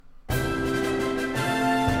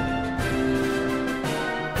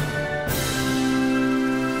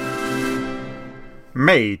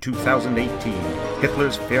May 2018.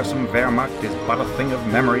 Hitler's fearsome Wehrmacht is but a thing of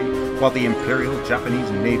memory, while the Imperial Japanese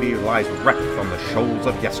Navy lies wrecked on the shoals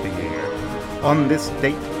of yesteryear. On this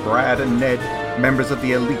date, Brad and Ned, members of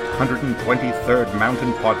the elite 123rd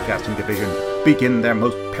Mountain Podcasting Division, begin their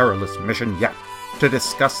most perilous mission yet, to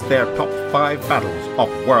discuss their top 5 battles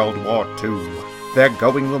of World War II. Their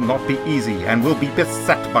going will not be easy and will be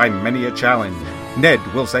beset by many a challenge. Ned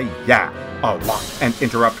will say yeah a lot and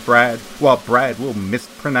interrupt Brad, while Brad will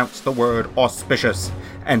mispronounce the word auspicious,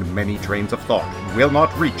 and many trains of thought will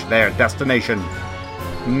not reach their destination.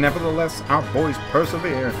 Nevertheless, our boys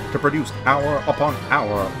persevere to produce hour upon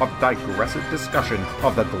hour of digressive discussion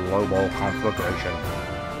of the global conflagration.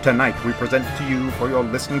 Tonight we present to you for your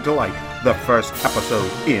listening delight the first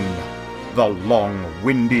episode in The Long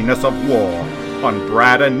Windiness of War on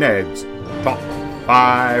Brad and Ned's Top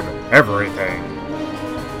 5 Everything.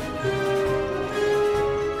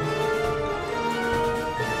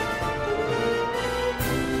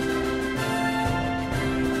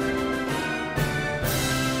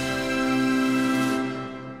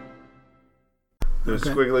 There's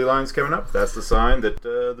squiggly lines coming up. That's the sign that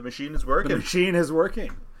the machine is working. The machine is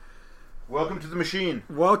working. Welcome to the machine.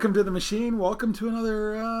 Welcome to the machine. Welcome to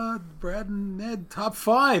another Brad and Ned Top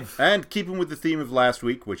 5. And keeping with the theme of last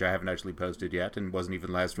week, which I haven't actually posted yet, and wasn't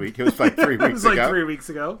even last week. It was like 3 weeks ago. It was like 3 weeks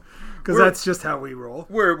ago. Because that's just how we roll.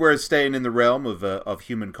 We're staying in the realm of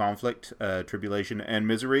human conflict, tribulation, and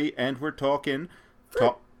misery, and we're talking...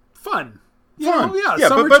 Fun. Fun. Yeah,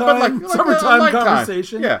 summertime, summertime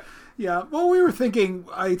conversation. Yeah. Yeah, well, we were thinking,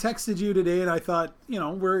 I texted you today, and I thought,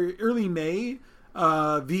 we're early May,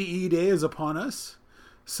 VE Day is upon us,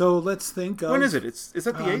 so let's think of... When is it? Is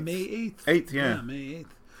that the 8th? May 8th. 8th, yeah. Yeah, May 8th.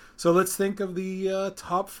 So let's think of the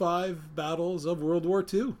top 5 battles of World War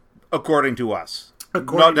II. According to us.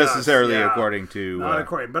 According Not necessarily to us, yeah. According to... Not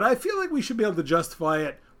according, but I feel like we should be able to justify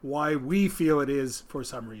it why we feel it is for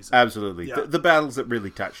some reason. Absolutely. Yeah. The battles that really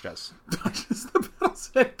touched us. Just the battles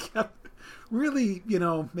that kept... really,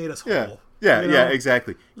 made us whole. Yeah,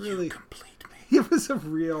 exactly. Really, you complete me. It was a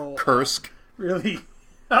real Kursk. Really,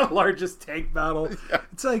 our largest tank battle. Yeah.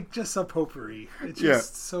 It's like just a potpourri. It's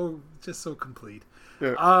just so complete.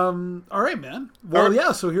 Yeah. All right, man. Well,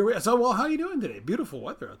 yeah. So here we. So, how are you doing today? Beautiful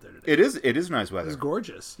weather out there today. It is nice weather. It's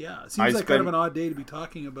gorgeous. Yeah, it seems like kind of an odd day to be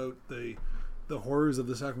talking about the horrors of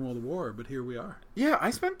the Second World War, but here we are. Yeah,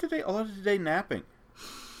 I spent a lot of today napping.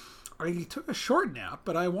 I took a short nap,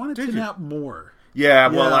 but I wanted to nap more. Yeah,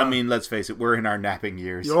 well, I mean, let's face it, we're in our napping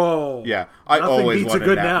years. Oh, yeah, I always want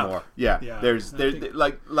to nap more. Yeah, there's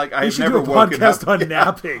like I've never woken up. On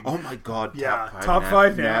napping. Oh my god, top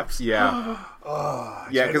 5 naps. Yeah.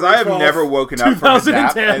 Yeah, because I have never woken up from a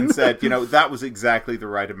nap and said, that was exactly the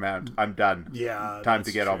right amount. I'm done. Yeah, time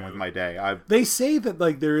to get on with my day. They say that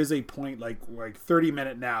there is a point like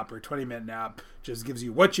 30-minute nap or 20-minute nap just gives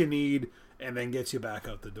you what you need and then gets you back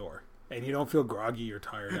out the door. And you don't feel groggy or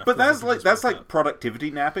tired. But that's like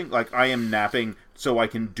productivity napping. Like I am napping so I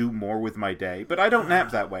can do more with my day. But I don't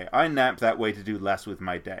nap that way. I nap that way to do less with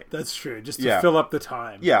my day. That's true. Just to fill up the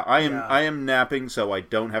time. Yeah, I am napping so I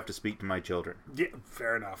don't have to speak to my children. Yeah,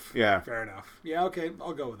 fair enough. Yeah. Fair enough. Yeah, okay,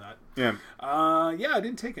 I'll go with that. Yeah. Yeah, I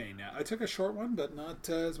didn't take any nap. I took a short one, but not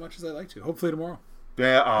as much as I like to. Hopefully tomorrow.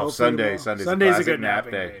 Yeah, Sunday's a good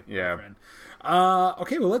nap day. Yeah.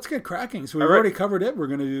 Okay, well, let's get cracking. So we've already covered it. We're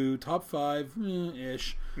going to do top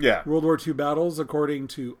 5-ish World War II battles according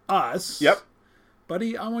to us. Yep.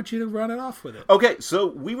 Buddy, I want you to run it off with it. Okay, so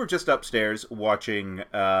we were just upstairs watching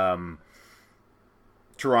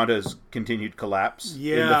Toronto's continued collapse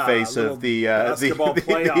in the face of the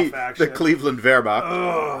Cleveland Wehrmacht.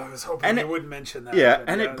 Oh, I was hoping you wouldn't mention that. Yeah,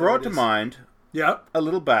 and it brought to mind a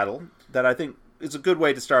little battle that I think it's a good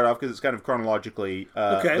way to start off because it's kind of chronologically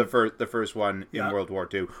the first one in World War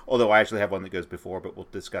II. Although I actually have one that goes before, but we'll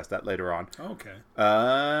discuss that later on. Okay.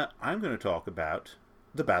 I'm going to talk about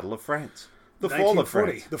the Battle of France. The fall of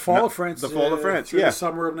France. The fall of France. The fall of France, the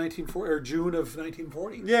summer of 1940, or June of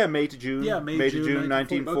 1940. Yeah, May to June. Yeah, May to June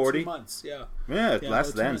 1940. About 2 months, Yeah, it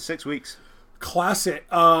lasted then 6 weeks. Classic.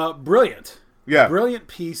 Brilliant. Yeah. Brilliant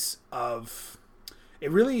piece of... It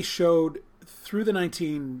really showed through the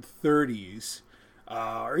 1930s...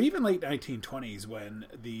 or even late 1920s, when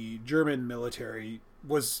the German military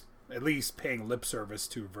was at least paying lip service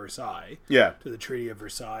to Versailles, to the Treaty of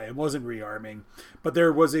Versailles, and wasn't rearming. But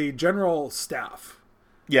there was a general staff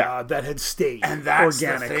that had stayed and that's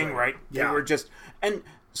organically. The thing, right? They were just... And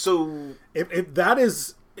so... If that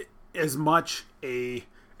is as much a...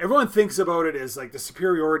 Everyone thinks about it as like the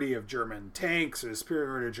superiority of German tanks or the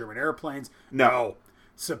superiority of German airplanes. No.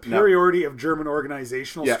 Superiority of German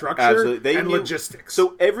organizational structure and logistics.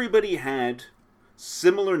 So everybody had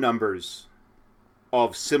similar numbers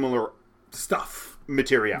of similar stuff.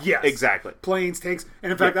 Material. Yes. Exactly. Planes, tanks.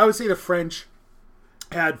 And in fact, I would say the French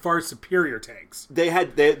had far superior tanks.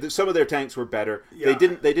 Some of their tanks were better. Yeah.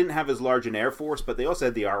 They didn't have as large an air force, but they also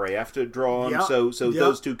had the RAF to draw on. Yeah. So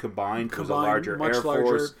those two combined was a larger air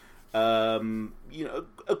force.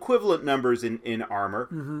 Equivalent numbers in armor.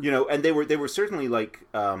 Mm-hmm. And they were certainly like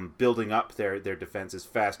building up their defenses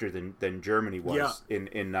faster than Germany was in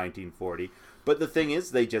 1940. But the thing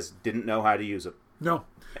is, they just didn't know how to use them.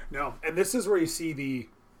 No, and this is where you see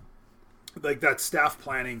that staff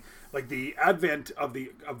planning, like the advent of the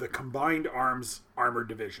combined arms armored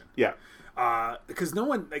division. Yeah, because no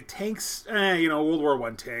one tanks. World War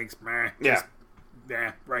I tanks. Right.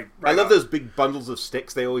 I love those big bundles of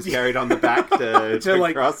sticks they always carried on the back to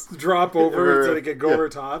like cross. Drop over so they could go over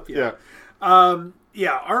top. Yeah.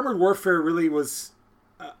 Armored warfare really was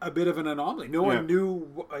a bit of an anomaly. No one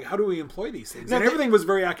knew how do we employ these things, and everything was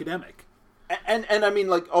very academic. And I mean,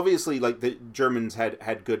 like, obviously, like, the Germans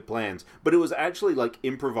had good plans, but it was actually like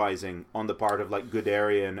improvising on the part of like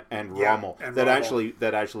Guderian and Rommel that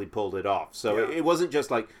actually pulled it off. So it wasn't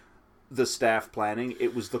just like the staff planning;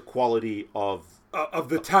 it was the quality of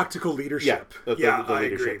the tactical leadership. The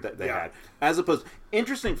leadership that they had, as opposed.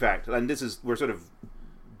 Interesting fact, and we're sort of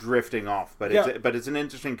drifting off, but it's an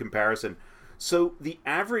interesting comparison. So the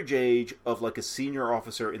average age of like a senior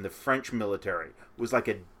officer in the French military was like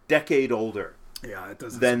a decade older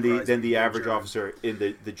than the average officer in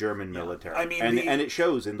the German military. I mean, and it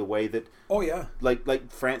shows in the way that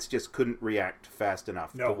like France just couldn't react fast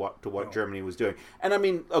enough to what Germany was doing. And I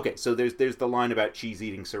mean, okay, so there's the line about cheese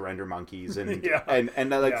eating surrender monkeys and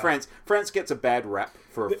France gets a bad rap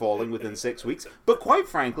for falling within 6 weeks, but quite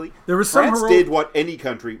frankly, France did what any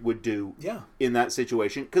country would do in that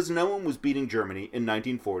situation, because no one was beating Germany in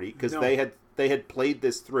 1940 because they had played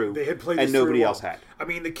this through, and nobody else had. I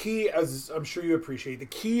mean, the key, as I'm sure you appreciate, the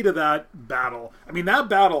key to that battle, that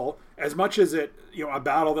battle, as much as it, a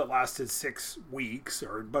battle that lasted 6 weeks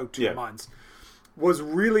or about 2 months, was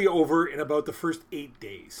really over in about the first 8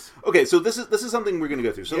 days. Okay, so this is something we're going to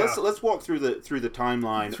go through. So let's walk through the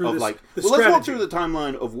timeline let's walk through the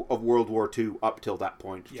timeline of World War II up till that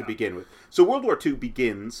point to begin with. So World War II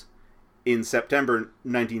begins in September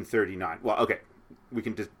 1939. Well, okay. We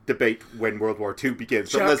can debate when World War II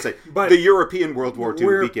begins. So let's say the European World War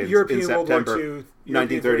II begins in September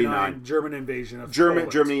 1939. German invasion of Poland.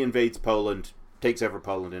 Germany invades Poland, takes over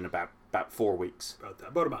Poland in about 4 weeks.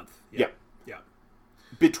 About a month. Yeah.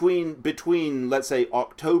 Between let's say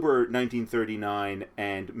October 1939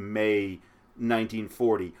 and May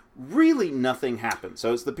 1940, really nothing happened.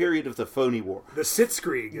 So it's the period of the Phony War. The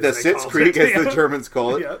Sitzkrieg, as the Germans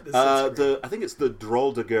call it. I think it's the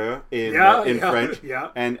Drôle de Guerre in French,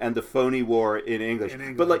 and the Phony War in English.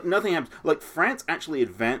 But like nothing happens. Like France actually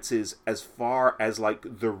advances as far as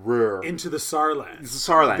like the Ruhr into the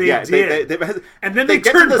Saarland. They did. And then they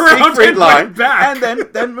turned around and went back, and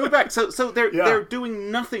then move back. So they're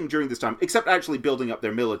doing nothing during this time except actually building up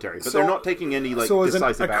their military. But they're not taking any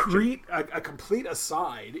decisive action. A complete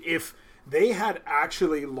aside, if they had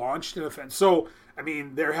actually launched an offense, so I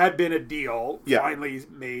mean, there had been a deal finally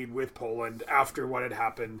made with Poland after what had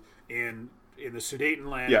happened in the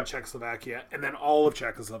Sudetenland in Czechoslovakia, and then all of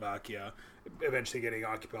Czechoslovakia eventually getting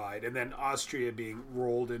occupied, and then Austria being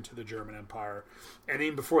rolled into the German Empire, and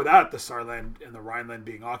even before that, the Saarland and the Rhineland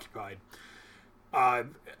being occupied. I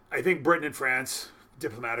think Britain and France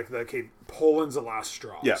diplomatically, okay, Poland's the last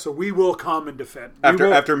straw. Yeah. So we will come and defend.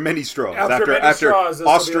 After many straws. After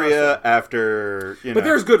Austria, after but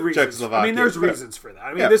there's good reasons. I mean, there's reasons for that.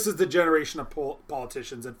 I mean, this is the generation of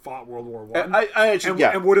politicians that fought World War I.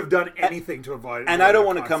 And would have done anything to avoid it. And I don't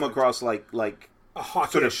want to come across like a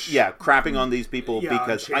hawkish, sort of, crapping on these people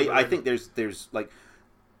because I think there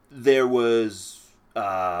was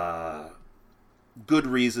good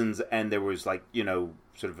reasons, and there was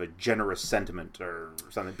sort of a generous sentiment or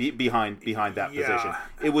something behind that position.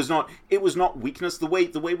 It was not weakness. The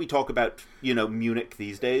way we talk about Munich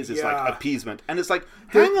these days is like appeasement, and it's like,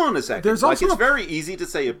 hang on a second. It's very easy to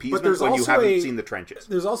say appeasement when you haven't seen the trenches.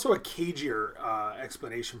 There's also a cagier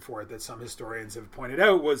explanation for it that some historians have pointed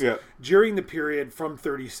out was during the period from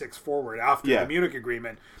 1936 forward after the Munich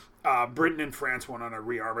Agreement. Britain and France went on a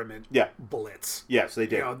rearmament blitz. Yes, they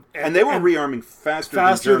did. And they were rearming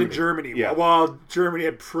faster than Germany. Yeah. Well, Germany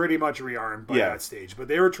had pretty much rearmed by that stage, but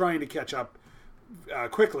they were trying to catch up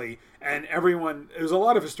quickly. And there's a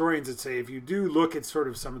lot of historians that say, if you do look at sort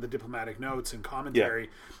of some of the diplomatic notes and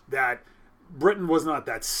commentary, that Britain was not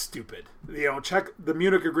that stupid. The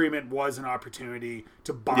Munich Agreement was an opportunity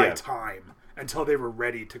to buy time until they were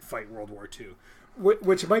ready to fight World War II.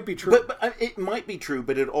 Which might be true. But it might be true,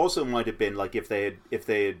 but it also might have been like if they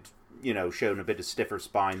had shown a bit of stiffer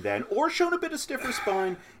spine then, or shown a bit of stiffer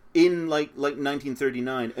spine in like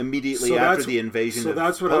 1939, immediately after the invasion of Poland. So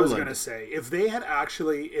that's what I was going to say.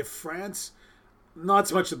 If France, not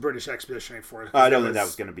so much the British Expeditionary Force, I don't think that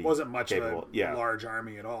was going to be wasn't much capable. of a large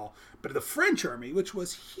army at all, but the French army, which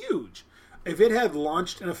was huge, if it had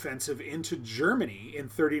launched an offensive into Germany in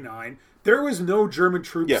 1939, there was no German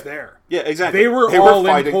troops there. Yeah, exactly. They were all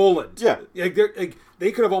in Poland. Yeah.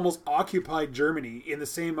 They could have almost occupied Germany in the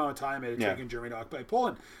same amount of time it had taken Germany to occupy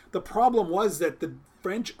Poland. The problem was that the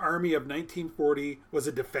French army of 1940 was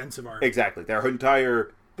a defensive army. Exactly.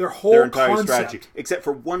 Their whole concept, strategy, except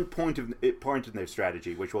for one point in their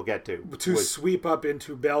strategy, which we'll get to sweep up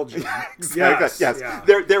into Belgium. Exactly. Yes. Yeah.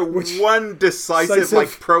 Their one decisive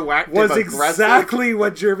proactive, was aggressive. Exactly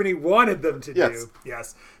what Germany wanted them to do.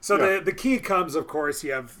 Yes. So the key comes, of course,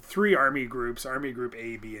 you have three army groups: Army Group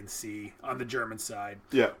A, B, and C on the German side.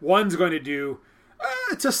 Yeah. One's going to do.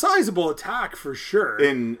 It's a sizable attack for sure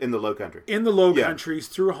in the Low Countries. In the Low Countries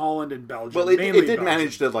through Holland and Belgium. Well, it did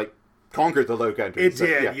manage to conquer the Low Countries. It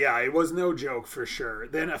did, it was no joke for sure.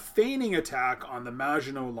 Then a feigning attack on the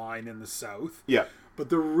Maginot Line in the south. Yeah. But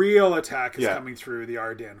the real attack is coming through the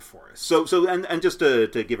Ardennes forest. So and just to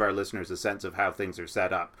give our listeners a sense of how things are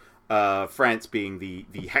set up, France being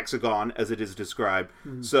the hexagon as it is described.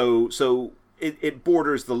 Mm-hmm. So it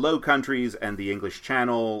borders the Low Countries and the English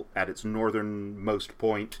Channel at its northernmost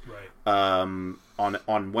point. Right. On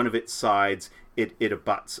one of its sides, it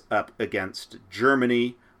abuts up against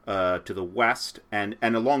Germany. To the west, and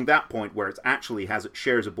along that point where it actually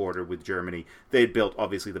shares a border with Germany, they had built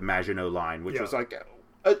obviously the Maginot Line, which was like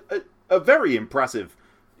a very impressive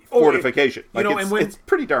fortification. It's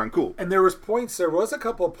pretty darn cool. And there was a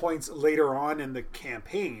couple of points later on in the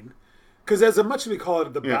campaign, because as much as we call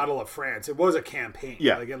it the Battle of France, it was a campaign.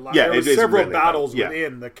 Yeah, there were several battles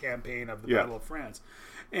within the campaign of the Battle of France,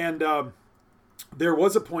 and there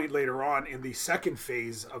was a point later on in the second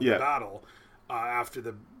phase of the battle after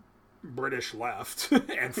the British left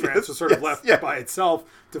and France was sort of left by itself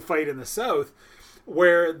to fight in the south,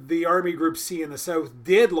 where the Army Group C in the south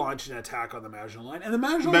did launch an attack on the Maginot Line, and the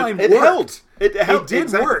Maginot Line worked. It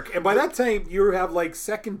did work, and by that time you have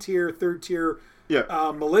second tier, third tier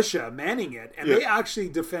militia manning it, and they actually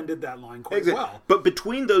defended that line quite well. But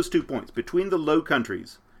between those 2 points, between the Low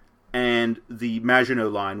Countries and the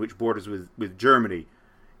Maginot Line, which borders with Germany,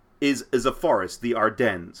 is a forest, the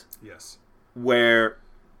Ardennes. Yes. Where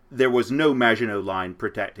there was no Maginot Line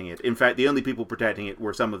protecting it. In fact, the only people protecting it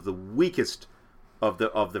were some of the weakest of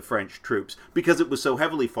the French troops, because it was so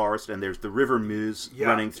heavily forested, and there's the River Meuse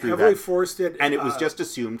running through heavily that. forested, and it was just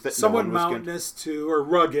assumed that somewhat no one was mountainous too, or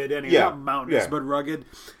rugged, not mountainous but rugged,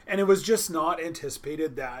 and it was just not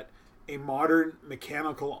anticipated that a modern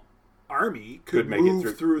mechanical army could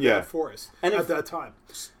move through that forest at that time.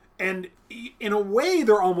 And in a way,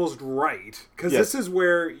 they're almost right, because this is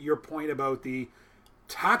where your point about the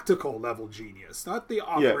tactical level genius, not the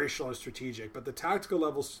operational or strategic, but the tactical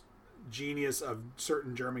level genius of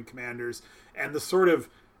certain German commanders and the sort of,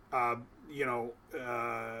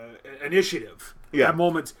 initiative at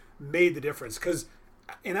moments made the difference. Because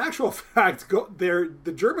in actual fact,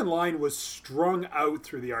 the German line was strung out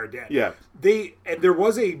through the Ardennes. Yeah. And there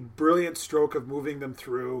was a brilliant stroke of moving them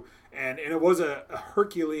through, and it was a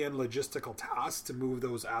Herculean logistical task to move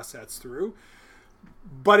those assets through.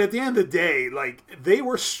 But at the end of the day, they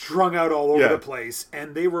were strung out all over the place,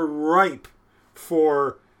 and they were ripe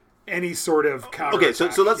for any sort of counterattack.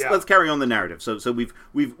 Okay, so let's carry on the narrative. So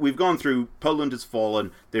we've gone through. Poland has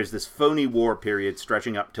fallen. There's this phony war period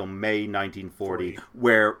stretching up till May 1940,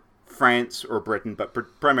 where France or Britain, but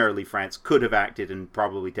primarily France, could have acted and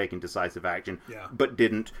probably taken decisive action, but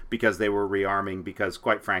didn't, because they were rearming, because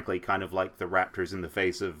quite frankly, kind of like the Raptors in the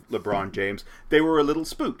face of LeBron James, they were a little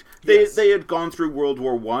spooked. They had gone through World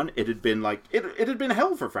War I. It had been it had been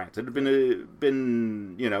hell for France. It had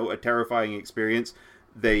been a terrifying experience.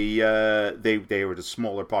 They were a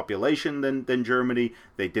smaller population than Germany.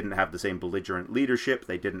 They didn't have the same belligerent leadership.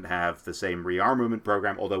 They didn't have the same rearmament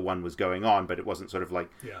program, although one was going on, but it wasn't sort of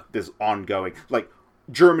this ongoing.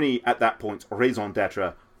 Germany at that point, raison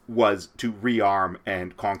d'etre was to rearm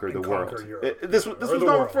and conquer the world. This was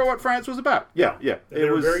not for what France was about. They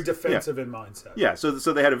were very defensive in mindset. Yeah, so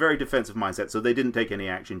they had a very defensive mindset. So they didn't take any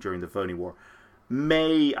action during the phony war.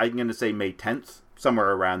 I'm going to say May 10th,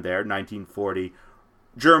 somewhere around there, 1940.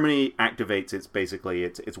 Germany activates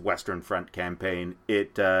its Western Front campaign.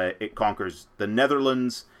 It conquers the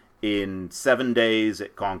Netherlands in 7 days.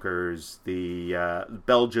 It conquers the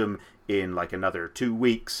Belgium in another 2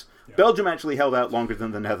 weeks. Belgium actually held out longer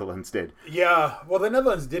than the Netherlands did. Yeah, well, the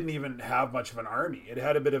Netherlands didn't even have much of an army. It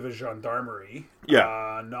had a bit of a gendarmerie.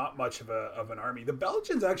 Not much of an army. The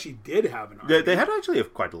Belgians actually did have an army. They had actually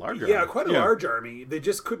quite a large army. Yeah, quite a large army. They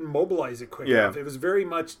just couldn't mobilize it quick enough. It was very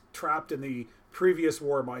much trapped in the previous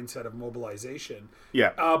war mindset of mobilization.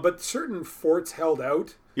 Yeah. But certain forts held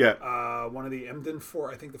out. Yeah. One of the Emden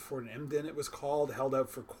fort, I think the fort in Emden it was called, held out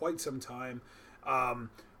for quite some time.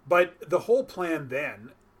 But the whole plan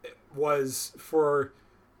then was for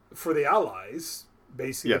the Allies,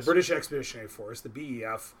 basically the British Expeditionary Force, the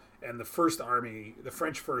BEF, and the First Army, the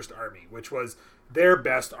French First Army, which was their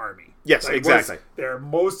best army. Yes, exactly.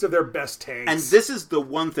 Most of their best tanks. And this is the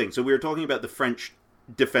one thing. So we were talking about the French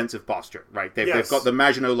defensive posture, right? They've got the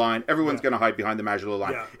Maginot Line. Everyone's going to hide behind the Maginot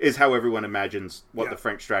Line, is how everyone imagines what the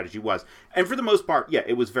French strategy was. And for the most part,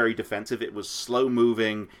 it was very defensive. It was slow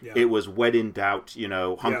moving. It was when in doubt,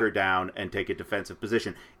 hunker down and take a defensive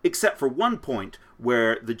position. Except for one point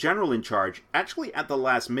where the general in charge, actually at the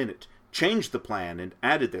last minute, changed the plan and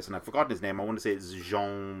added this. And I've forgotten his name. I want to say it's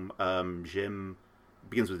Jim,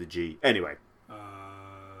 begins with a G. Anyway.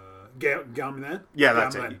 Gamelin? Yeah,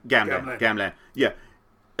 that's it. Gamelin. Yeah.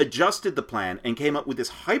 Adjusted the plan and came up with this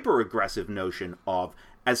hyper-aggressive notion of,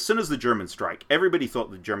 as soon as the Germans strike, everybody thought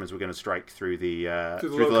the Germans were going to strike through the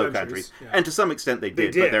Low Countries. And to some extent they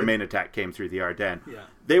did, but their main attack came through the Ardennes. Yeah.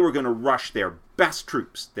 They were going to rush their best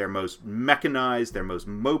troops, their most mechanized, their most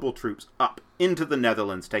mobile troops up into the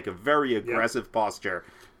Netherlands, take a very aggressive posture,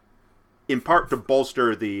 in part to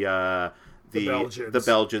bolster the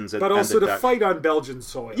Belgians, but also and the to fight on Belgian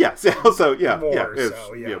soil. Yes, also,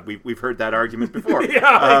 we've heard that argument before.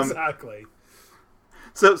 Exactly.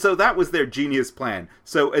 So that was their genius plan.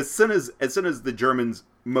 So as soon as the Germans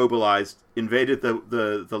mobilized, invaded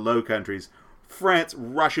the Low Countries, France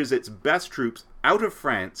rushes its best troops out of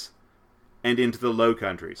France and into the Low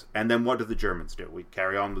Countries. And then what do the Germans do? We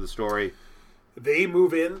carry on with the story. They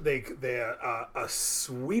move in. They a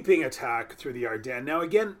sweeping attack through the Ardennes. Now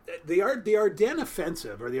again, the Ardennes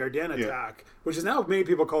offensive or the Ardennes attack, which is now many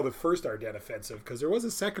people call the first Ardennes offensive, because there was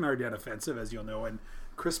a second Ardennes offensive, as you'll know, in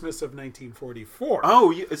Christmas of 1944.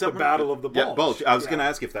 Oh, is that the Battle of the Bulge? Yeah, Bulge. I was going to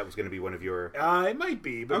ask if that was going to be one of your. It might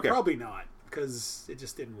be, but probably not, because it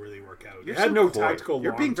just didn't really work out. It had no tactical.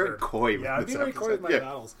 You're being very coy. I'm being very coy with my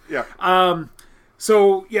battles. Yeah.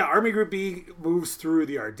 So, Army Group B moves through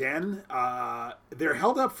the Ardennes. They're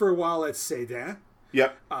held up for a while at Sedan.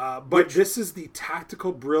 Yep. But this is the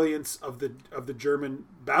tactical brilliance of the German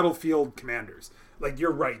battlefield commanders. Like,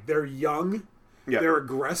 you're right. They're young. Yep. They're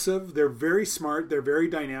aggressive. They're very smart. They're very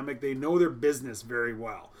dynamic. They know their business very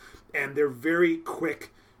well. And they're very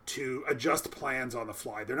quick to adjust plans on the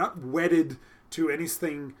fly. They're not wedded to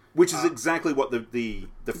anything, which is exactly what the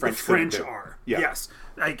French are. Yeah. Yes,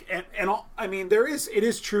 like it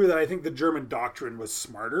is true that I think the German doctrine was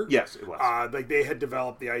smarter. Yes, it was. Like they had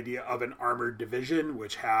developed the idea of an armored division,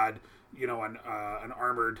 which had an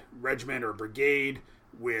armored regiment or brigade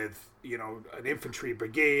with an infantry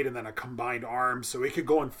brigade and then a combined arms, so it could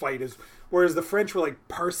go and fight. Whereas the French were like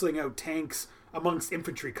parceling out tanks amongst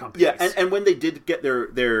infantry companies. Yeah, and when they did get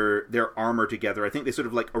their armor together, I think they sort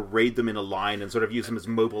of like arrayed them in a line and sort of used them as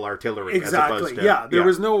mobile artillery. Exactly. As opposed to, there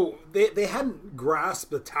was no. They hadn't grasped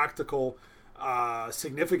the tactical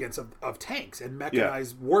significance of tanks and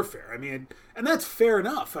mechanized warfare. I mean, and that's fair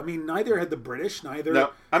enough. I mean, neither had the British,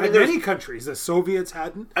 many countries. The Soviets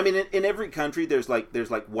hadn't. I mean, in every country, there's like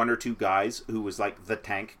one or two guys who was like the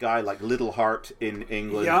tank guy, like Little Heart in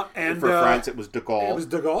England. Yeah, and for France, it was de Gaulle. It was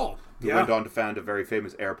de Gaulle. Who went on to found a very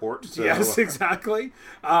famous airport. So. Yes, exactly.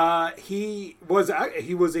 He was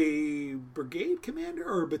a brigade commander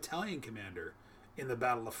or a battalion commander in the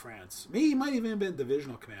Battle of France. He might even have been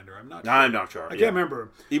divisional commander. I'm not sure. I'm not sure. I can't remember.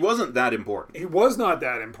 He wasn't that important. He was not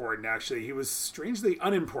that important, actually. He was strangely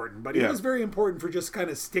unimportant, but he was very important for just kind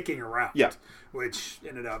of sticking around. Yeah. Which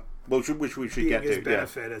ended up which we should get to. His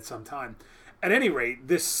benefit at some time. At any rate,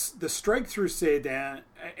 the strike through Sedan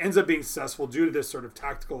ends up being successful due to this sort of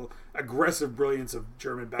tactical, aggressive brilliance of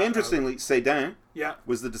German battle. Interestingly, Sedan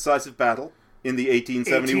was the decisive battle in the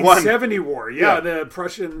 1870 war.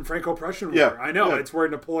 The Franco-Prussian War. Yeah. I know, it's where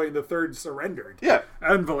Napoleon III surrendered. Yeah.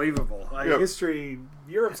 Unbelievable. History,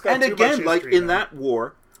 Europe's got and too again, much history. In that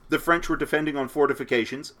war, the French were defending on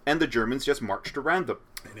fortifications, and the Germans just marched around them.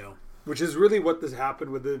 I know. Which is really what this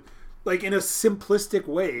happened with in a simplistic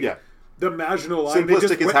way. Yeah. The Maginot Line.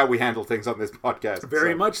 Simplistic is how we handle things on this podcast.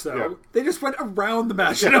 Very much so. Yeah. They just went around the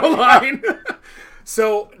Maginot Line.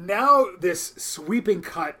 So now this sweeping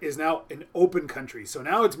cut is now an open country. So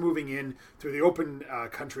now it's moving in through the open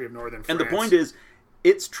country of northern France. And the point is,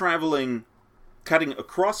 it's cutting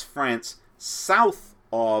across France, south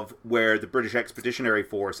of where the British Expeditionary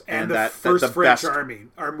Force and the that first the French best army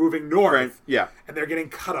are moving north. yeah. And they're getting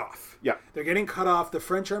cut off. Yeah. They're getting cut off. The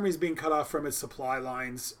French army is being cut off from its supply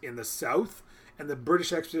lines in the south, and the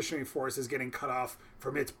British Expeditionary Force is getting cut off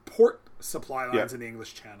from its port supply lines in the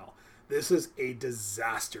English Channel. This is a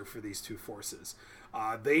disaster for these two forces.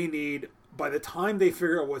 They need, by the time they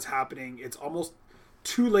figure out what's happening, it's almost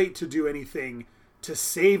too late to do anything to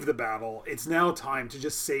save the battle. It's now time to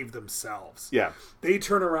just save themselves. Yeah. They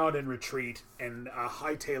turn around and retreat and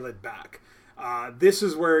hightail it back. This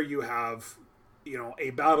is where you have, a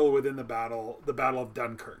battle within the Battle of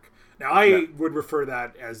Dunkirk. Now, I would refer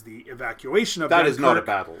that as the evacuation of Dunkirk. That is not a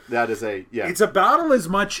battle. That is It's a battle as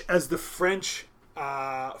much as the French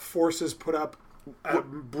forces put up a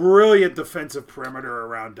brilliant defensive perimeter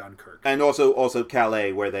around Dunkirk. And also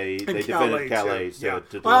Calais, where they defended Calais to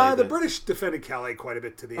delay the British defended Calais quite a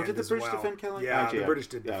bit to the end did the as British well. defend Calais? Yeah, the British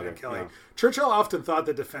did defend Calais. Yeah. Churchill often thought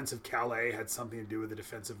the defense of Calais had something to do with the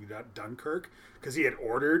defense of Dunkirk, because he had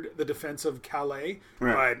ordered the defense of Calais,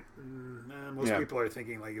 but most people are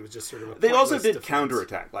thinking like it was just sort of a They also did defense.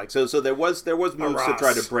 counterattack, so there was moves to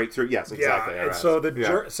try to break through. Yes, exactly. Yeah, and so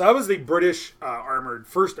so that was the British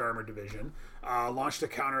first armored division. Launched a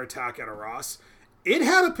counterattack at Arras. It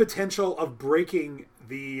had a potential of breaking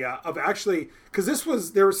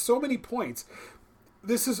because there were so many points.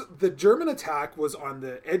 The German attack was on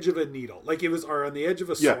the edge of a needle, like it was on the edge of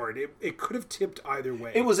a sword. It could have tipped either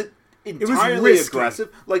way. It was entirely aggressive.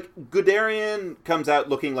 Like Guderian comes out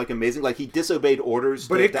looking like amazing, like he disobeyed orders,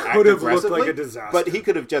 but to it act could have looked aggressively, like a disaster. But he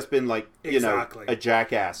could have just been like a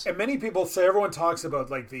jackass. And many people say, everyone talks about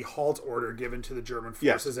like the halt order given to the German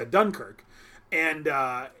forces at Dunkirk, and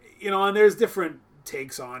and there's different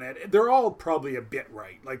takes on it. They're all probably a bit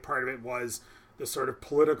right. Like part of it was the sort of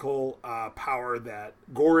political power that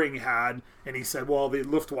Göring had, and he said, well, the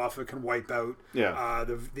Luftwaffe can wipe out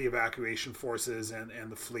the evacuation forces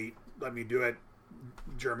and the fleet. Let me do it.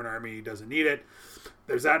 German army doesn't need it.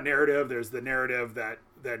 There's that narrative. There's the narrative that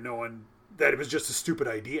it was just a stupid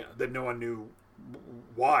idea, that no one knew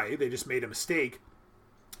why. They just made a mistake.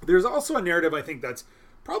 There's also a narrative, I think, that's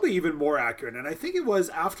probably even more accurate, and I think it was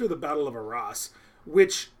after the Battle of Arras,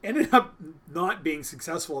 which ended up not being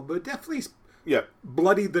successful, but definitely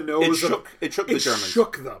bloodied the nose. It shook the Germans. It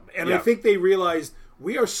shook them. And I think they realized,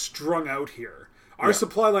 we are strung out here. Our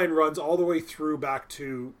supply line runs all the way through back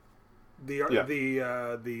to the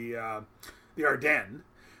Ardennes.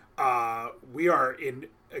 We are in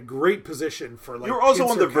a great position for like. You're also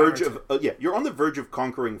on the verge of you're on the verge of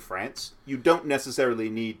conquering France. You don't necessarily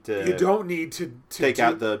need to. You don't need to take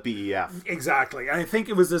out the BEF. Exactly. And I think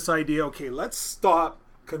it was this idea. Okay, let's stop,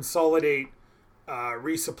 consolidate,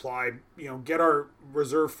 resupply. Get our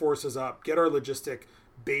reserve forces up, get our logistic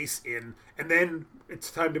base in, and then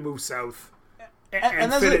it's time to move south.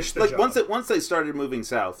 And finish the job. Once they started moving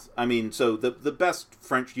south, I mean, so the best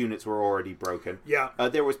French units were already broken. Yeah,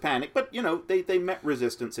 there was panic, but they met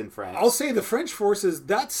resistance in France. I'll say the French forces,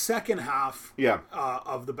 that second half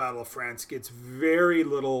of the Battle of France gets very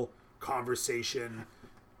little conversation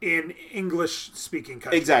in English-speaking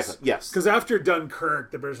countries. Exactly. Yes, because after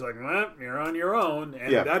Dunkirk, the British are like, well, you're on your own,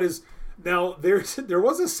 and that is now there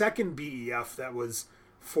was a second BEF that was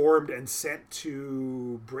formed and sent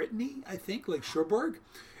to Brittany, I think, like Cherbourg.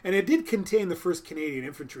 And it did contain the 1st Canadian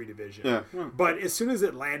Infantry Division. Yeah. But as soon as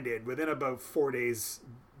it landed, within about 4 days,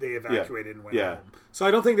 they evacuated and went home. So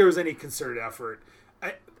I don't think there was any concerted effort.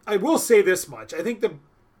 I will say this much. I think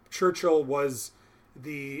Churchill was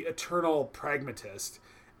the eternal pragmatist.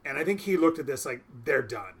 And I think he looked at this like, they're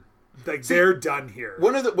done. Like, they're done here.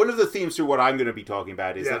 One of the themes through what I'm going to be talking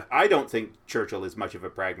about is that I don't think Churchill is much of a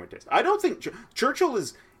pragmatist. I don't think Churchill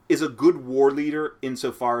is a good war leader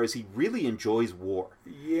insofar as he really enjoys war.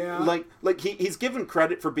 Yeah. Like he's given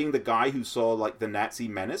credit for being the guy who saw like the Nazi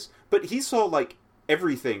menace, but he saw like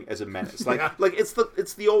everything as a menace. Like it's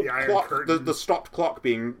the old clock, the stopped clock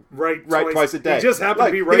being right twice a day. He just happened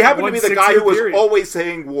to be right. He happened to be the guy who was period. always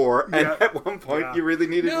saying war, and at one point you really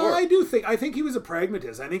needed war. I think he was a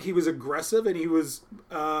pragmatist. I think he was aggressive, and he was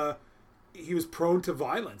prone to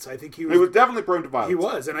violence. I think he was definitely prone to violence. He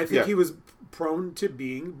was, and I think he was prone to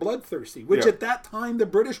being bloodthirsty, which at that time the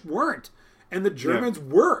British weren't. And the Germans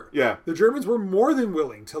were. Yeah. The Germans were more than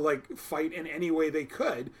willing to like fight in any way they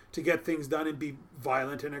could to get things done and be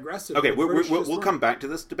violent and aggressive. Okay, we'll come back to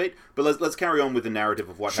this debate, but let's carry on with the narrative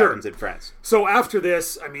of what happens in France. So after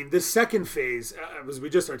this, I mean, this second phase, as we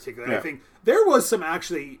just articulated, I think there was some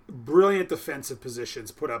actually brilliant defensive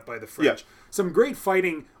positions put up by the French. Yeah. Some great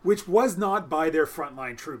fighting, which was not by their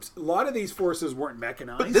frontline troops. A lot of these forces weren't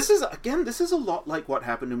mechanized. But this is a lot like what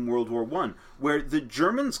happened in World War I, where the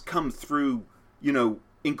Germans come through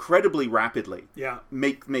incredibly rapidly. Yeah.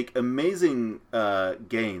 Make amazing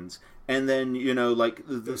gains. And then,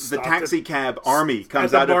 the taxi cab army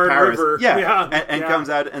comes out of Paris. River. And comes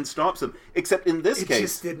out and stops them. Except in this case... It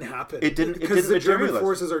just didn't happen. It didn't Because the German materialize.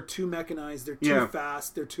 forces are too mechanized, they're too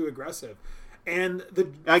fast, they're too aggressive. And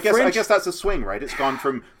I guess that's a swing, right? It's gone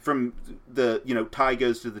from the tie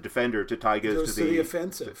goes to the defender to tie goes to the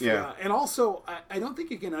offensive. Yeah. And also, I don't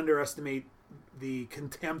think you can underestimate the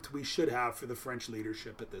contempt we should have for the French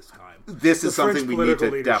leadership at this time. This is something we need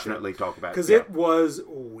to definitely talk about. Because it was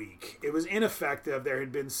weak. It was ineffective. There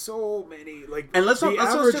had been so many... And the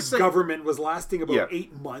average government was lasting about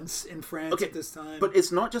 8 months in France at this time. But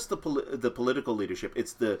it's not just the political leadership.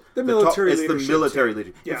 It's the military leadership. It's the military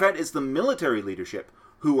leadership. Yeah. In fact, it's the military leadership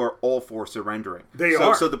who are all for surrendering. They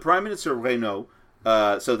are. So the Prime Minister Reynaud...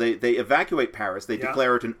 so they evacuate Paris. They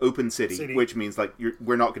declare it an open city, which means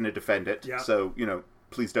we're not going to defend it. Yeah. So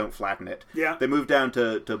please don't flatten it. Yeah. They move down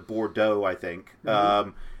to Bordeaux, I think.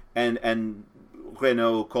 Mm-hmm. And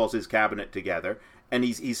Reynaud calls his cabinet together, and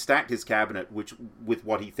he's stacked his cabinet with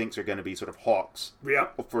what he thinks are going to be sort of hawks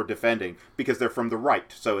for defending, because they're from the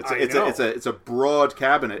right. So it's a broad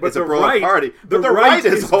cabinet. It's a broad party. But the right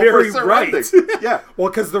is all very for surrendering. Right. Yeah.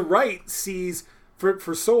 Well, because the right sees.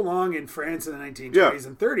 For so long in France in the 1920s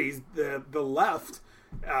and 30s, the left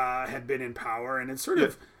had been in power, and it sort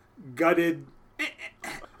of gutted.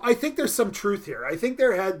 I think there's some truth here. I think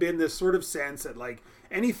there had been this sort of sense that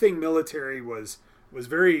anything military was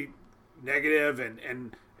very negative,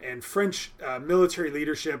 and French military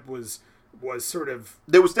leadership was sort of...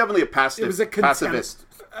 There was definitely a pacifist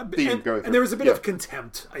theme going through. And there was a bit of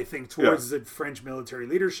contempt, I think, towards the French military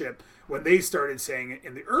leadership when they started saying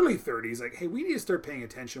in the early 30s, hey, we need to start paying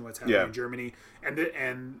attention to what's happening in Germany, and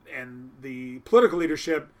the political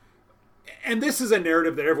leadership. And this is a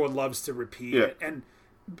narrative that everyone loves to repeat. Yeah. And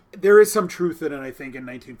there is some truth in it, I think, in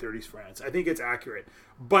 1930s France. I think it's accurate.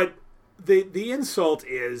 But the insult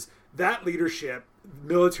is that leadership,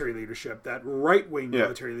 military leadership, that right-wing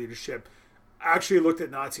military leadership, actually looked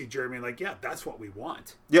at Nazi Germany that's what we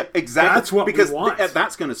want. Yeah, exactly. That's what we want. Because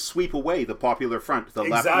that's going to sweep away the Popular Front, the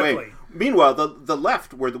left wing. Meanwhile, the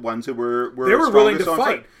left were the ones who were they were willing to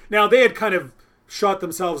fight. Now, they had kind of shot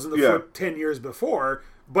themselves in the foot 10 years before,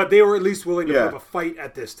 but they were at least willing to put up a fight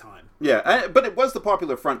at this time. Yeah, but it was the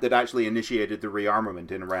Popular Front that actually initiated the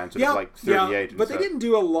rearmament in around 38. Yeah, but they didn't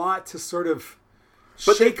do a lot to sort of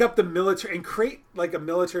shake up the military and create a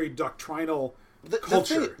military doctrinal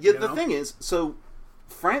culture. The thing is, so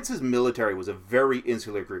France's military was a very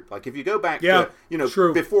insular group. If you go back to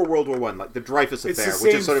before World War I, the Dreyfus Affair,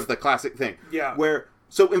 which is sort of the classic thing. Yeah.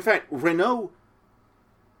 So in fact, Reynaud,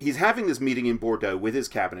 he's having this meeting in Bordeaux with his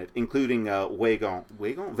cabinet, including Weygand,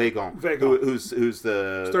 who's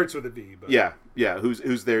the starts with a V. But.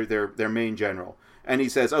 Who's their main general. And he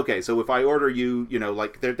says, okay, so if I order you,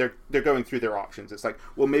 they're going through their options. It's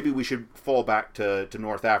well, maybe we should fall back to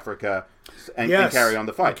North Africa and carry on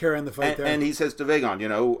the fight. And he says to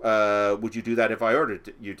Weygand, would you do that if I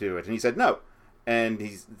ordered you to it? And he said, no. And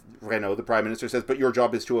Reynaud, the prime minister, says, but your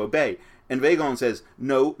job is to obey. And Weygand says,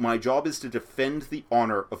 no, my job is to defend the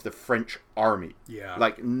honor of the French army. Yeah.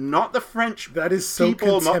 Not the French that is so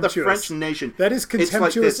people, not the French nation. That is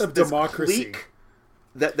contemptuous of democracy.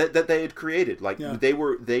 That they had created.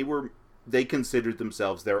 They considered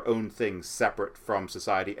themselves their own thing, separate from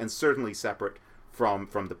society, and certainly separate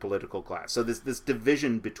from the political class. So this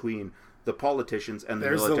division between the politicians and the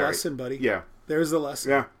military. There's the lesson, buddy. Yeah. There's the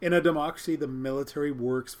lesson. Yeah. In a democracy, the military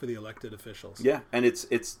works for the elected officials. Yeah, and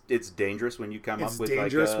it's dangerous when you come up with It's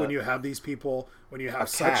dangerous when you have these people, when you have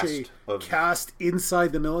such a caste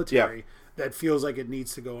inside the military that feels like it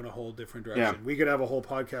needs to go in a whole different direction. Yeah. We could have a whole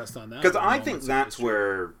podcast on that. Because I think that's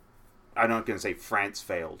where, I'm not going to say France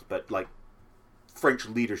failed, but French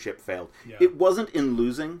leadership failed. Yeah. It wasn't in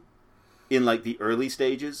losing in the early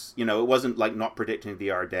stages. It wasn't not predicting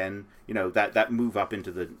the Ardennes. That move up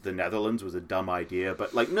into the Netherlands was a dumb idea,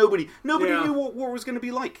 but nobody knew what war was going to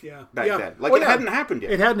be like back then. It hadn't happened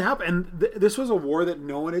yet. It hadn't happened, and this was a war that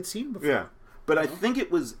no one had seen before. Yeah, but I think it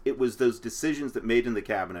was those decisions that made in the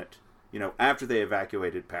cabinet, after they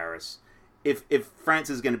evacuated Paris. If France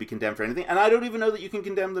is going to be condemned for anything, and I don't even know that you can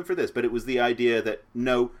condemn them for this, but it was the idea that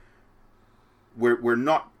no, we're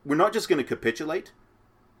not just going to capitulate,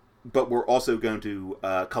 but we're also going to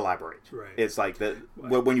collaborate. Right. It's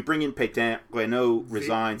when you bring in Pétain, Reynaud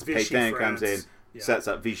resigns, Pétain comes in, sets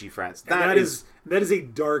up Vichy France. That is a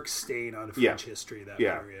dark stain on French history, that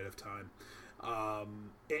period of time.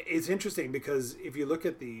 It's interesting because if you look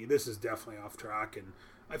at this is definitely off track, and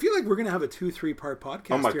I feel like we're going to have a 2-3 part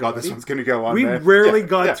podcast. Oh my God, buddy. this one's going to go on. We man. rarely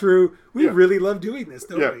got through. We Yeah. really love doing this,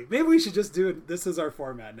 don't Yeah. we? Maybe we should just do it. This is our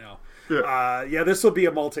format now. Yeah. This will be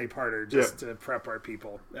a multi-parter just to prep our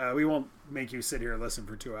people. We won't make you sit here and listen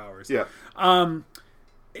for 2 hours. Yeah.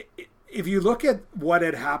 If you look at what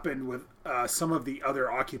had happened with some of the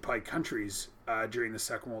other occupied countries during the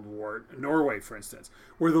Second World War, Norway, for instance,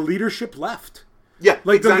 where the leadership left. Yeah,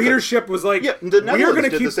 Like exactly. the leadership was like, the we are Netherlands going to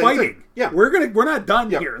did keep the same fighting. thing. Yeah. We're not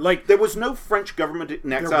done here. Like there was no French government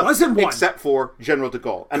in exile wasn't one. except for General de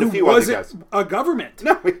Gaulle and a few who other wasn't guys. a government.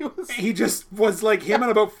 No, he was. He just was like him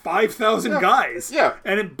and about 5,000 guys. Yeah.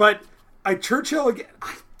 But Churchill, again,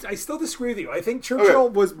 I still disagree with you. I think Churchill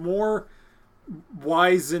was more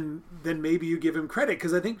wise than maybe you give him credit,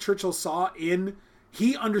 because I think Churchill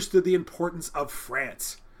he understood the importance of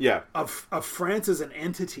France. Yeah. Of France as an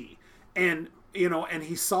entity. And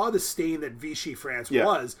he saw the stain that Vichy France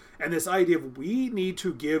was, and this idea of we need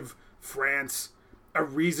to give France a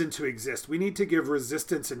reason to exist. We need to give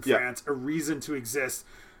resistance in France a reason to exist.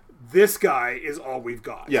 This guy is all we've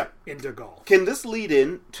got in de Gaulle. Can this lead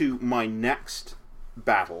in to my next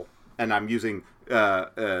battle? And I'm using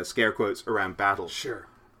scare quotes around battle. Sure.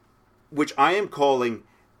 Which I am calling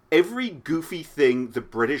every goofy thing the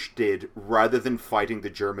British did rather than fighting the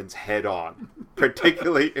Germans head on.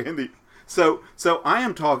 Particularly in the... So I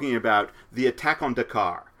am talking about the attack on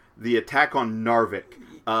Dakar, the attack on Narvik.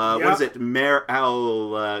 What is it? Mer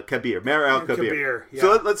al Kabir. Yeah.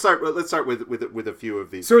 So let's start with a few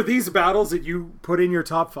of these. So are these battles that you put in your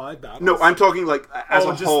top 5 battles? No, I'm talking like as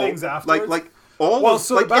a just whole. things afterwards? Like all Well, of,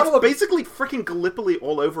 so like the Battle it's of- basically freaking Gallipoli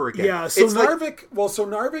all over again. Yeah, so It's like-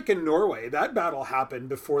 Narvik and Norway, that battle happened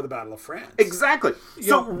before the Battle of France. Exactly.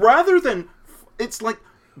 So rather than, it's like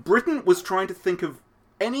Britain was trying to think of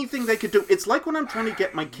anything they could do. It's like when I'm trying to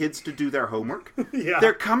get my kids to do their homework. Yeah.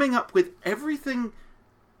 They're coming up with everything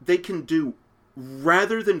they can do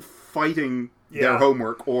rather than fighting their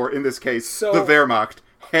homework, or in this case, the Wehrmacht,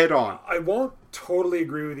 head on. I won't totally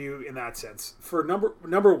agree with you in that sense. For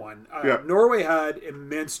number one, Yeah. Norway had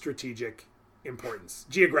immense strategic importance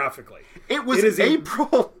geographically. It was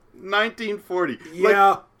April 1940.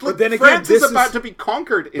 Yeah, but then again, France this is about is- to be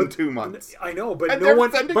conquered in 2 months. I know, but And no they're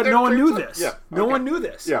one sending their knew troops up. this. Yeah, No okay. one knew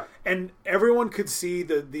this. Yeah. And everyone could see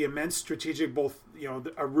the immense strategic, both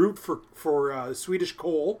a route for Swedish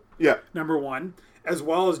coal. Yeah. Number one, as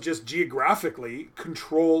well as just geographically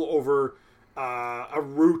control over a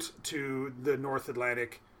route to the North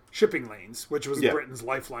Atlantic shipping lanes, which was Britain's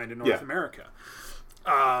lifeline to North America.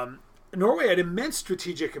 Norway had immense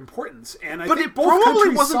strategic importance, and I But think it both probably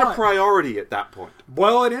countries wasn't saw a it. priority at that point.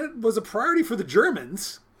 Well, it was a priority for the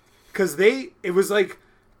Germans, because it was like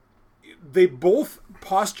they both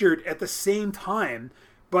postured at the same time,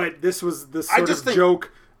 but this was the sort of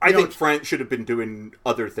joke. I think France should have been doing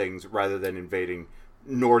other things rather than invading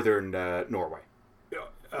northern Norway.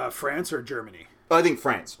 France or Germany. I think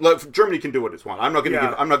France. Look, Germany can do what it's want. I'm not going to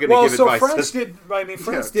give. I'm not going to well, give so advice. France did. I mean,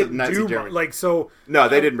 France to didn't Nazi do Germany. like so. No,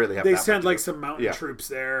 they didn't really have. They that sent much like to do. some mountain troops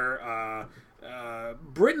there.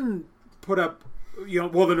 Britain put up. The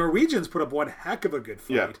Norwegians put up one heck of a good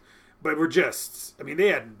fight. Yeah. But we're just. I mean, they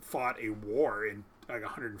hadn't fought a war in like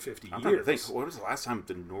 150 I'm years. trying to think. What was the last time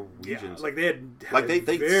the Norwegians? Yeah, like they had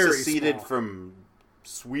they very seceded small- from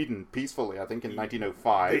Sweden peacefully. I think in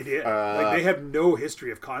 1905. They did. Like they have no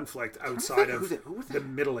history of conflict outside who of they- the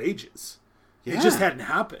Middle Ages. Yeah. It just hadn't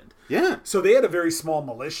happened. Yeah. So they had a very small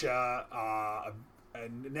militia,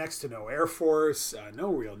 next to no air force, no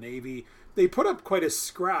real navy. They put up quite a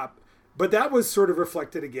scrap, but that was sort of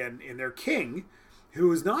reflected again in their king, who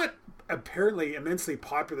was not apparently immensely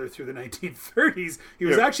popular through the 1930s. He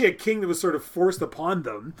was actually a king that was sort of forced upon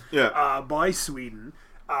them by Sweden,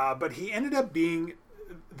 but he ended up being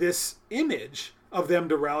this image of them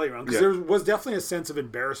to rally around, because there was definitely a sense of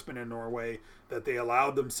embarrassment in Norway that they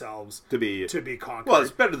allowed themselves to be conquered. Well,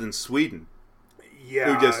 it's better than Sweden.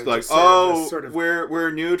 Yeah, Who just like, sort of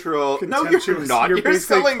we're neutral. No, you're contemptuous. not. You're basically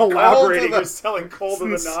selling coal to collaborating. the, You're selling coal to the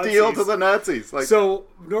Nazis. steel to the Nazis. Like, So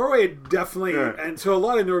Norway definitely, and so a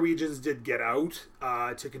lot of Norwegians did get out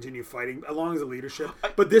to continue fighting, along with the leadership.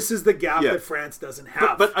 But this is the gap that France doesn't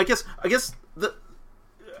have. but I guess the.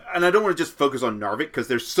 And I don't want to just focus on Narvik, because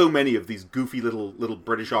there's so many of these goofy little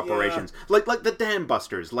British operations, like the Dam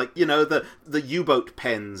Busters, like the U-boat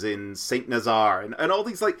pens in Saint Nazar, and all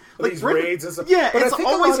these like these raids and stuff. Yeah, But I it's think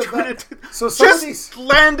a always lot of trying that- to so some of just these-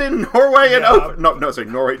 land in Norway and open.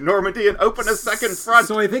 Normandy and open a second front.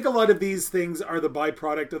 So I think a lot of these things are the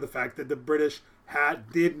byproduct of the fact that the British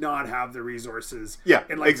did not have the resources.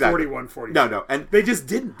 In like exactly. 41, 42. No, and they just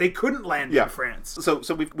didn't. They couldn't land in France. So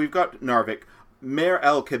we've got Narvik. Mer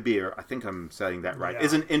El Kabir, I think I'm saying that right, Yeah.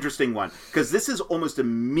 is an interesting one. Because this is almost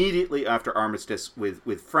immediately after armistice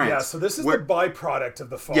with France. Yeah, so this is the byproduct of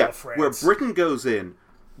the fall of France. Where Britain goes in,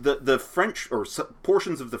 the French, or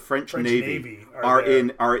portions of the French Navy are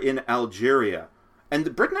in Algeria.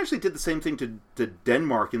 And Britain actually did the same thing to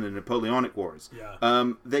Denmark in the Napoleonic Wars.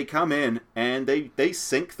 Yeah. They come in and they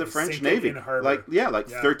sink the French Navy. In harbor.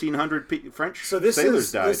 1,300 French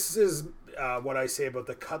sailors died. This is what I say about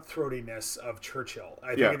the cutthroatiness of Churchill.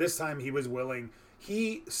 I think at this time he was willing.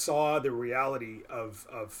 He saw the reality of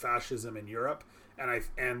fascism in Europe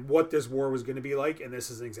and what this war was going to be like, and this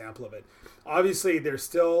is an example of it. Obviously, there's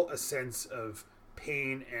still a sense of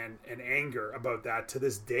pain and anger about that to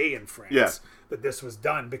this day in France that this was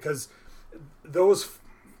done, because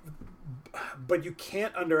but you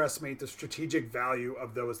can't underestimate the strategic value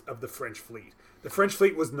of the French fleet. The French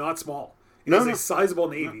fleet was not small. It was a sizable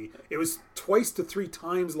navy. It was twice to 3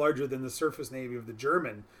 times larger than the surface navy of the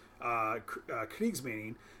German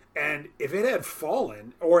Kriegsmarine. And if it had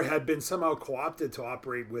fallen or had been somehow co-opted to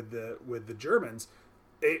operate with the Germans,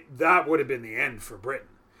 that would have been the end for Britain.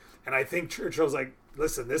 And I think Churchill's like,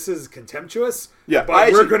 listen, this is contemptuous, but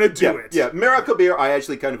we're going to do it. Yeah, Mer Kabir, I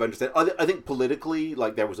actually kind of understand. I think politically,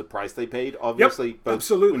 like, there was a price they paid, obviously, both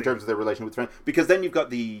absolutely, in terms of their relation with France. Because then you've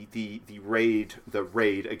got the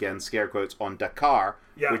raid, again, scare quotes, on Dakar,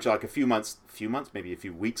 which like a few months, maybe a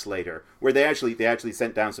few weeks later, where they actually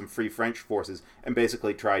sent down some Free French forces and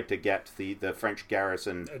basically tried to get the French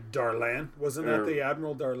garrison. Darlan, wasn't that the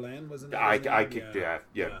Admiral Darlan? Wasn't that?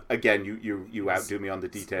 Yeah. Again, you outdo me on the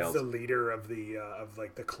details. The leader of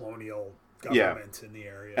the colonial government in the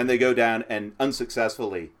area, and they go down and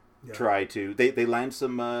unsuccessfully try to they land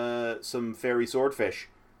some fairy swordfish.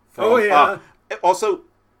 Also,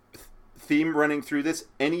 theme running through this: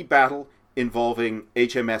 any battle involving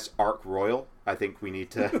HMS Ark Royal, I think we need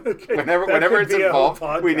to whenever it's involved,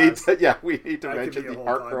 we need to mention the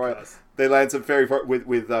Ark Royal. They land some fairy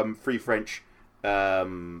with Free French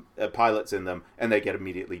pilots in them, and they get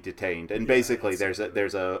immediately detained. And basically, there's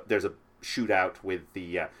a shootout with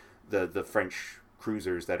the French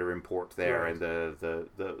cruisers that are in port there, and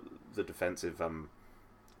the defensive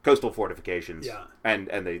coastal fortifications, and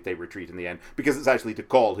they retreat in the end, because it's actually de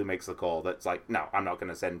Gaulle who makes the call that's like, no, I'm not going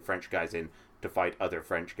to send French guys in to fight other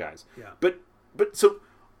French guys. But so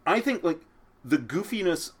I think, like, the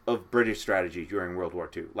goofiness of British strategy during World War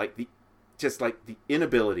II, like the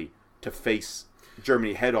inability to face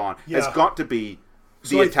Germany head on, has got to be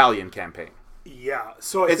the Italian campaign. Yeah,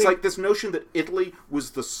 so it's like this notion that Italy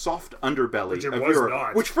was the soft underbelly of Europe,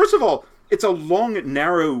 not. Which, first of all, it's a long,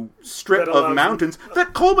 narrow strip of mountains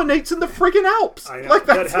that culminates in the friggin' Alps. I know. Like,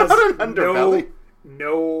 that's not an underbelly.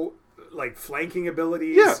 No, like, flanking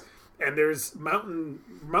abilities. Yeah. And there's mountain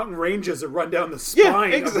ranges that run down the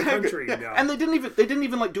spine of the country. Yeah. And they didn't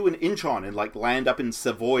even like do an inch on and like land up in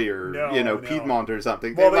Savoy or Piedmont or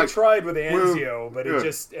something. Well, they tried with Anzio, but it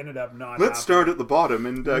just ended up not. Let's start at the bottom,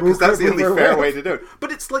 and because that's the only fair way to do it.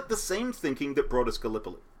 But it's like the same thinking that brought us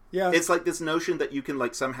Gallipoli. Yeah, it's like this notion that you can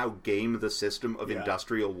like somehow game the system of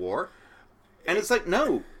industrial war, and it's like,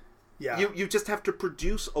 no. Yeah. You just have to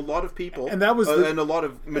produce a lot of people and that was and a lot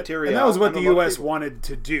of material. And that was what the U.S. wanted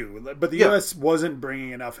to do. But the U.S. wasn't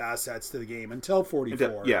bringing enough assets to the game until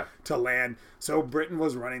 1944 to land. So Britain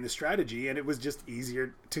was running the strategy, and it was just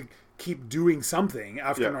easier to keep doing something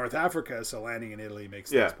after North Africa. So landing in Italy makes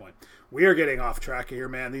sense. Point. We are getting off track here,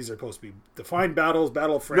 man. These are supposed to be defined battles,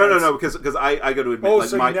 Battle of France. No, because I got to admit. Oh, like,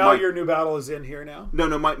 so your new battle is in here now?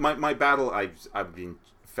 No, my battle, I've been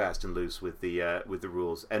fast and loose with the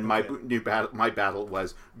rules, and my battle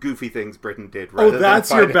was goofy things Britain did. Rather that's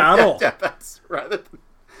than your battle. That's rather than,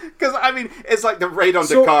 because I mean, it's like the raid on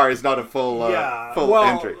Dakar is not a full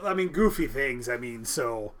entry. I mean, goofy things. I mean,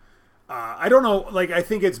 so I don't know. Like, I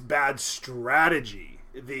think it's bad strategy.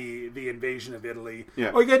 The invasion of Italy.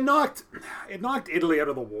 Yeah. Like, it knocked Italy out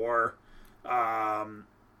of the war.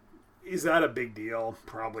 Is that a big deal?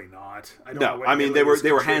 Probably not. I don't know. I mean, they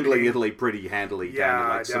were handling Italy pretty handily down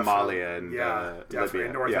in like Somalia and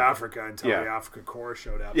Libya. North Africa until the Africa Corps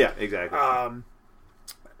showed up. Yeah, exactly.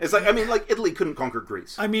 It's like, I mean, like, Italy couldn't conquer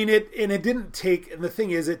Greece. I mean, it didn't take. And the thing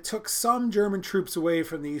is, it took some German troops away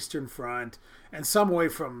from the Eastern Front and some away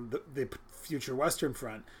from the future Western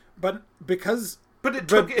Front. But it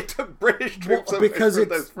took British troops away from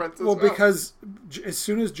those fronts as well. Because as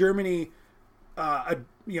soon as Germany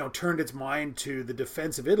turned its mind to the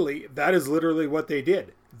defense of Italy, that is literally what they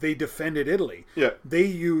did. They defended Italy. Yeah. They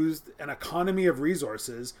used an economy of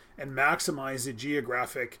resources and maximized the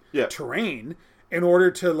geographic terrain in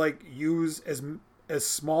order to like use as as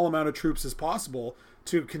small amount of troops as possible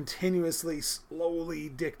to continuously, slowly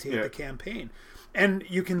dictate the campaign. And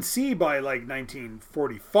you can see by like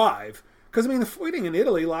 1945, because I mean the fighting in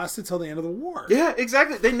Italy lasted till the end of the war. Yeah,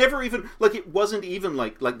 exactly. They never even it wasn't even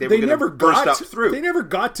like they were going to burst up through. They never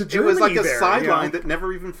got to Germany. It was like a there, sideline that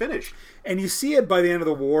never even finished. And you see it by the end of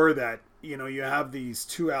the war that you have these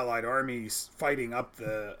two Allied armies fighting up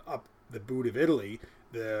the boot of Italy,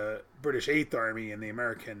 the British 8th Army and the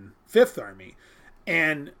American 5th Army.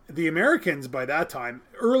 And the Americans by that time,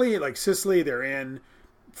 early like Sicily, they're in.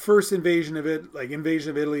 First invasion of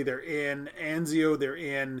Italy, they're in. Anzio, they're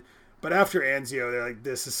in. But after Anzio, they're like,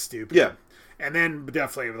 this is stupid. Yeah. And then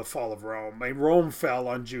definitely the fall of Rome. I mean, Rome fell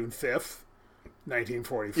on June 5th,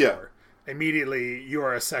 1944. Yeah. Immediately, you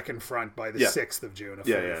are a second front by the 6th of June of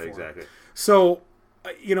 44. Yeah, exactly. So,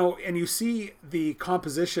 and you see the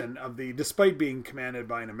composition of despite being commanded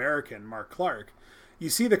by an American, Mark Clark, you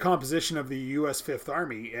see the composition of the U.S. 5th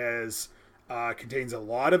Army as contains a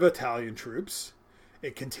lot of Italian troops.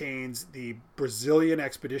 It contains the Brazilian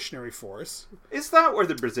Expeditionary Force. Is that where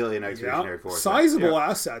the Brazilian Expeditionary Force is? Sizable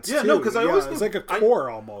assets, too. No, because I always knew... It's like a corps,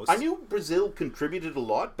 almost. I knew Brazil contributed a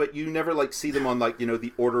lot, but you never, see them on,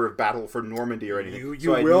 the order of battle for Normandy or anything.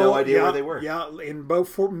 So I had no idea where they were. Yeah, in about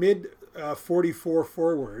mid-44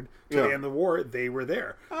 forward to the end of the war, they were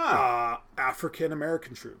there.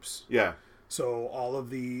 African-American troops. Yeah. So all of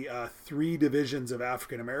the 3 divisions of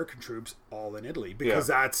African-American troops, all in Italy, because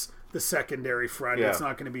that's the secondary front. It's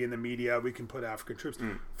not going to be in the media. We can put African troops.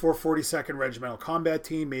 442nd Regimental Combat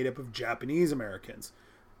Team made up of Japanese Americans.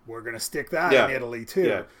 We're going to stick that in Italy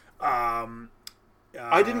too. Yeah.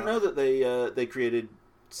 I didn't know that they created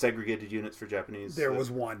segregated units for Japanese. There was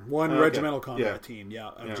one Regimental Combat Team,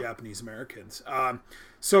 of Japanese Americans.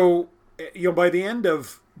 So by the end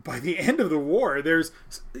of the war, there's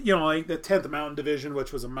like the 10th Mountain Division,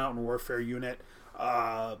 which was a mountain warfare unit.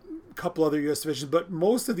 A couple other U.S. divisions, but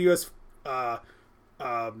most of the U.S.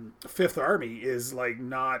 5th Army is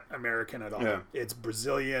not American at all. Yeah. It's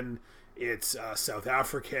Brazilian, it's South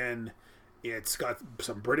African, it's got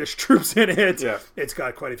some British troops in it, it's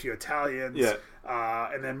got quite a few Italians,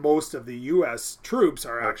 and then most of the U.S. troops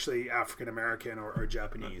are actually African American or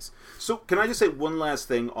Japanese. So can I just say one last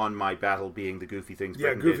thing on my battle being the goofy things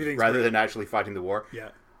rather than actually fighting the war? Yeah.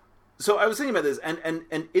 So I was thinking about this, and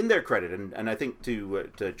in their credit, and I think to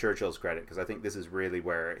Churchill's credit, because I think this is really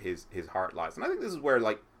where his heart lies, and I think this is where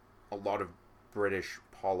a lot of British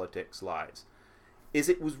politics lies, is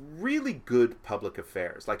it was really good public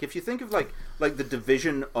affairs. If you think of like the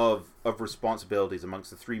division of responsibilities amongst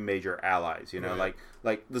the 3 major allies,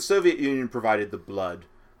 like the Soviet Union provided the blood,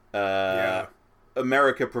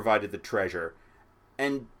 America provided the treasure,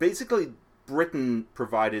 and basically Britain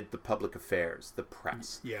provided the public affairs, the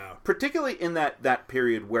press. Yeah. Particularly in that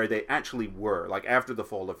period where they actually were, after the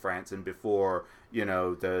fall of France and before,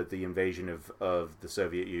 the invasion of the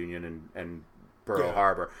Soviet Union and Pearl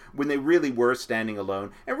Harbor, when they really were standing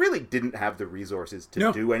alone and really didn't have the resources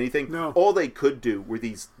to do anything. No. All they could do were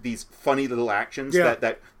these funny little actions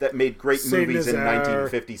that made great movies in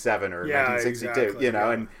 1957 or 1962,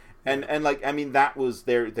 exactly, And that was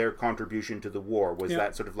their contribution to the war, was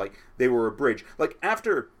that sort of they were a bridge.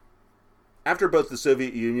 After both the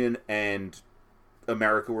Soviet Union and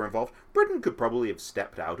America were involved, Britain could probably have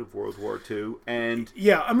stepped out of World War II, and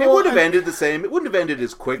it would have ended the same. It wouldn't have ended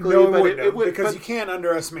as quickly. No, it would, because you can't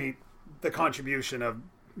underestimate the contribution of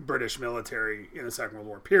British military in the Second World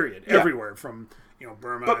War period, everywhere from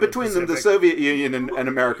Burma. But between them, the Soviet Union and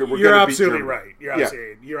America were You're going to beat absolutely Germany. right.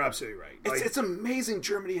 You're absolutely right. It's amazing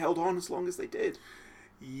Germany held on as long as they did.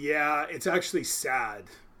 Yeah, it's actually sad.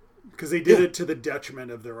 Because they did it to the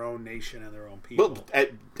detriment of their own nation and their own people. Well,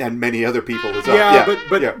 and many other people as well.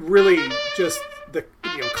 But really just the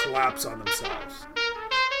collapse on themselves.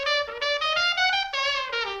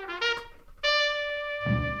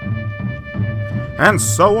 And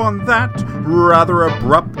so on that rather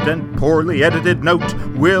abrupt and poorly edited note,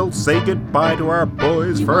 we'll say goodbye to our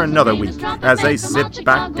boys for another week as they sit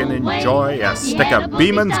back and enjoy a stick of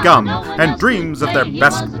Beeman's gum and dreams of their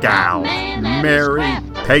best gal, Mary,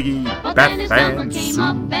 Peggy, Beth, and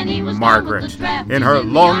Sue Margaret, in her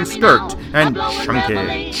long skirt and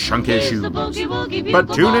chunky shoes.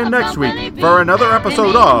 But tune in next week for another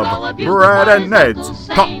episode of Brad and Ned's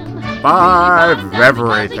Top 5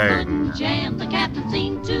 Everything. The captain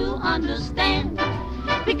seemed to understand,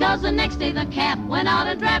 because the next day the cap went out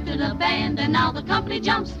and drafted a band, and now the company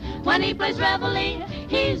jumps when he plays reveille.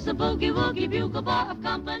 He's the boogie woogie bugle boy of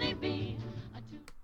Company B.